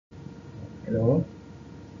Hello.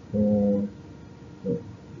 So, so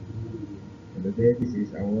today this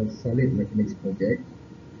is our solid mechanics project.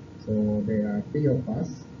 So there are three of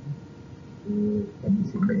us who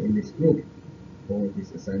participate in this group for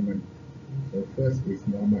this assignment. So first is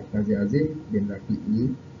Muhammad Azim bin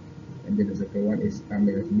Rafiee, and then the second one is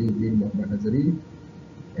Amir bin Muhammad Nazeri,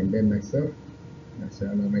 and then myself,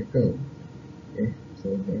 Marcel Micheal. Okay,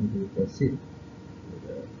 so then we proceed to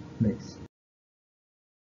the next.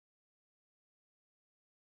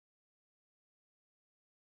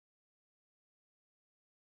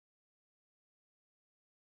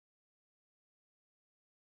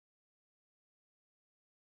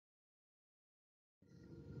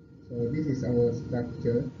 So this is our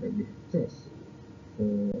structure that we chose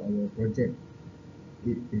for our project.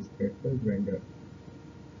 It is paper grinder.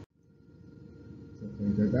 So for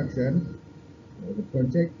introduction, the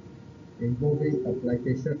project involving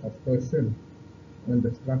application of torsion on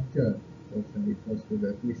the structure. Torsion refers to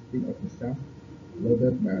the twisting of the shaft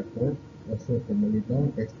loaded by a torque, also commonly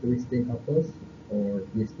known as twisting couples or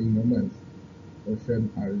twisting moments. Torsion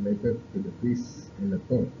are related to the twist and the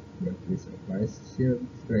torque, where twist applies shear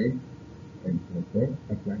strength and torque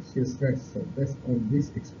applies shear stress. So based on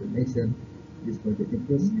this explanation, this project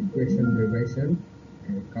includes equation derivation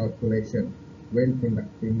and calculation when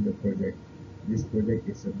conducting the project. This project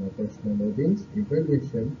is about torsional loadings,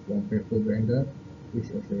 evaluation from paper grinder, which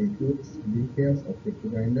also includes details of paper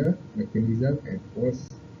grinder, mechanism, and force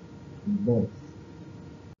involved.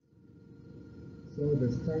 So the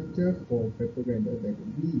structure for paper grinder that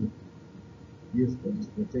we use for this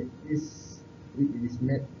project is it is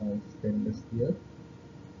made of stainless steel,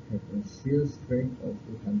 have a shear strength of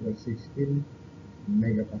 216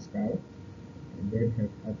 megapascal, and then have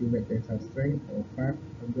ultimate tensile strength of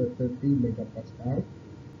 530 megapascal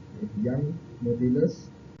with Young modulus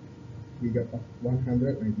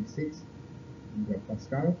 196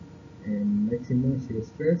 gigapascal and maximum shear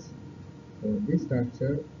stress for this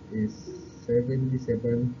structure is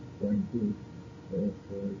 77.2. So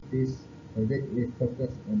for this project we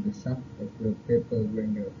focus on the shaft of the paper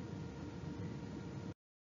grinder.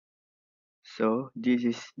 So this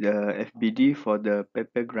is the FBD for the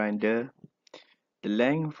paper grinder. The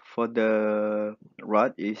length for the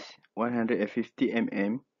rod is 150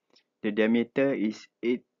 mm. The diameter is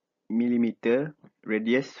 8 mm,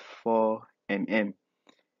 radius 4 mm,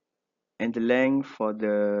 and the length for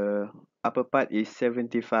the upper part is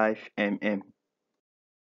 75 mm.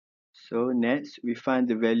 So next we find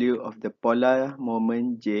the value of the polar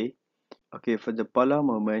moment J. Okay, for the polar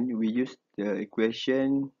moment we use the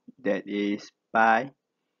equation that is pi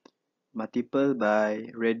multiplied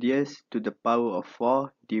by radius to the power of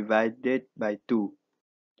 4 divided by 2.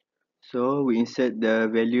 So we insert the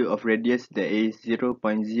value of radius that is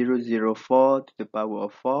 0.004 to the power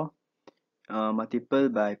of 4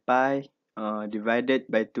 multiplied by pi divided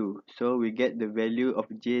by 2. So we get the value of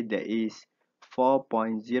j that is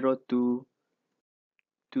 4.02 to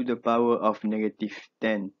the power of negative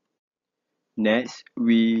 10. Next,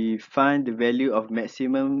 we find the value of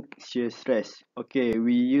maximum shear stress. Okay,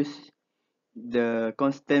 we use the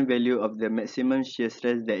constant value of the maximum shear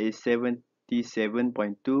stress that is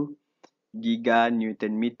 77.2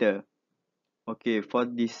 giganewton meter. Okay, for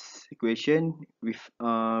this equation, we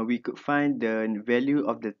could find the value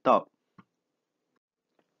of the torque.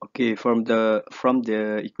 Okay, from the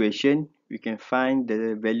equation, we can find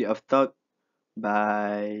the value of torque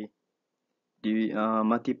by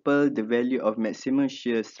multiple the value of maximum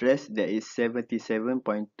shear stress that is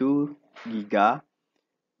 77.2 giga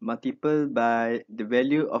multiplied by the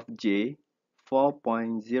value of J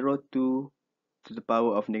 4.02 to the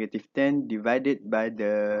power of negative 10 divided by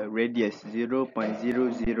the radius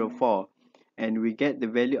 0.004, and we get the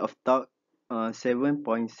value of torque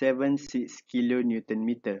 7.76 kilonewton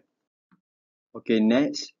meter. Okay,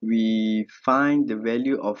 next we find the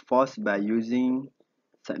value of force by using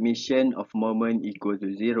submission of moment equal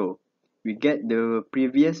to 0. We get the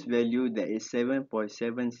previous value that is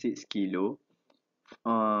 7.76 kilo.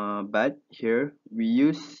 But here we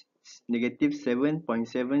use negative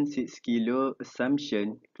 7.76 kilo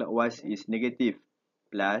assumption clockwise is negative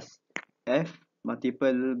plus F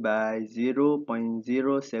multiplied by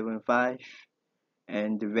 0.075,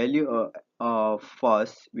 and the value of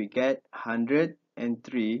force we get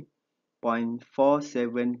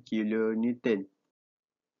 103.47 kilonewton.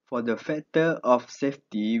 For the factor of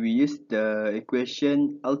safety, we use the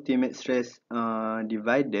equation ultimate stress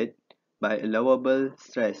divided by allowable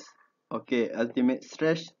stress. Okay, ultimate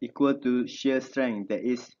stress equal to shear strength that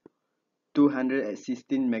is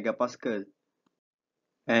 216 megapascal.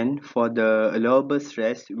 And for the allowable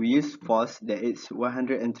stress, we use force that is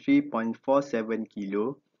 103.47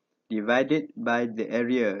 kilo divided by the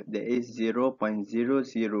area that is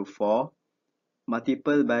 0.004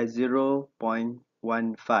 multiplied by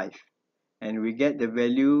 0.15, and we get the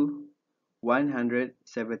value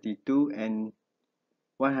 172 and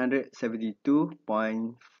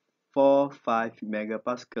 172.45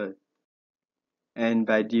 megapascal. And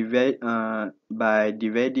by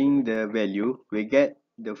dividing the value, we get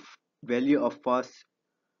the value of force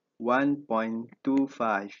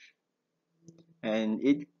 1.25, and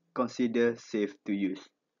it considered safe to use.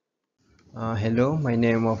 Hello, my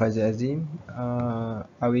name is Azim.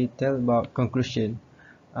 I will tell about conclusion.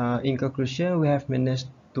 In conclusion, we have managed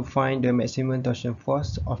to find the maximum torsion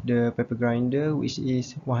force of the paper grinder, which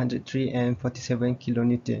is 103 and 47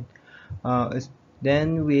 kilonewton.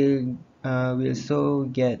 Then we also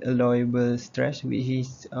get allowable stress, which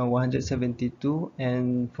is 172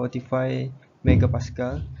 and 45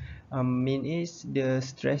 megapascal. Mean is the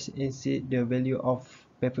stress inside the value of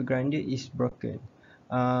paper grinder is broken.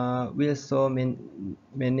 We also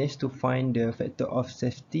managed to find the factor of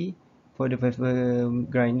safety for the paper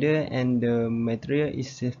grinder, and the material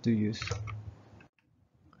is safe to use.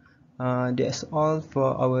 That's all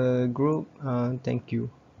for our group. Thank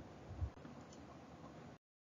you.